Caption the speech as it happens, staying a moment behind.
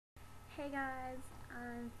Hey guys,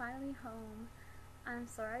 I'm finally home. I'm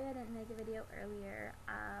sorry I didn't make a video earlier.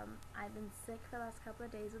 I've been sick for the last couple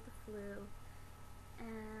of days with the flu,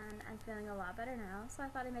 and I'm feeling a lot better now, so I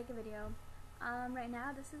thought I'd make a video. Right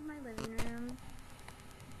now, this is my living room.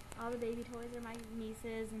 All the baby toys are my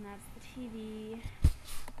niece's, and that's the TV,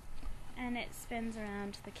 and it spins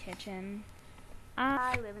around to the kitchen.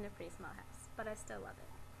 I live in a pretty small house, but I still love it.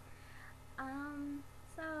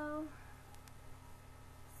 So,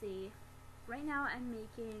 see. Right now I'm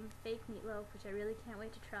making fake meatloaf, which I really can't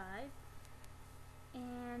wait to try.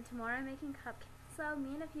 And tomorrow I'm making cupcakes. So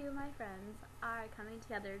me and a few of my friends are coming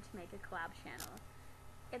together to make a collab channel.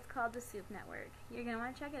 It's called the Soup Network. You're going to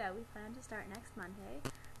want to check it out. We plan to start next Monday.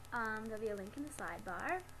 There'll be a link in the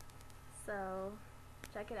sidebar. So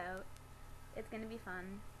check it out. It's going to be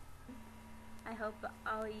fun. I hope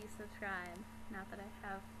all of you subscribe. Not that I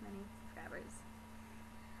have many subscribers.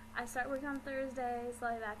 I start work on Thursday, so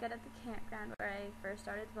I'll be back at the campground where I first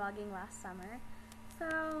started vlogging last summer.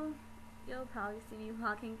 So you'll probably see me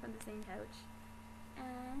vlogging from the same couch.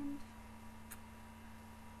 And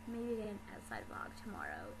maybe an outside vlog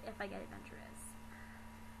tomorrow if I get adventurous.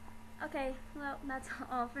 Okay, well, that's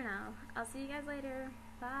all for now. I'll see you guys later.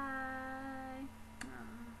 Bye.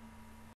 Aww.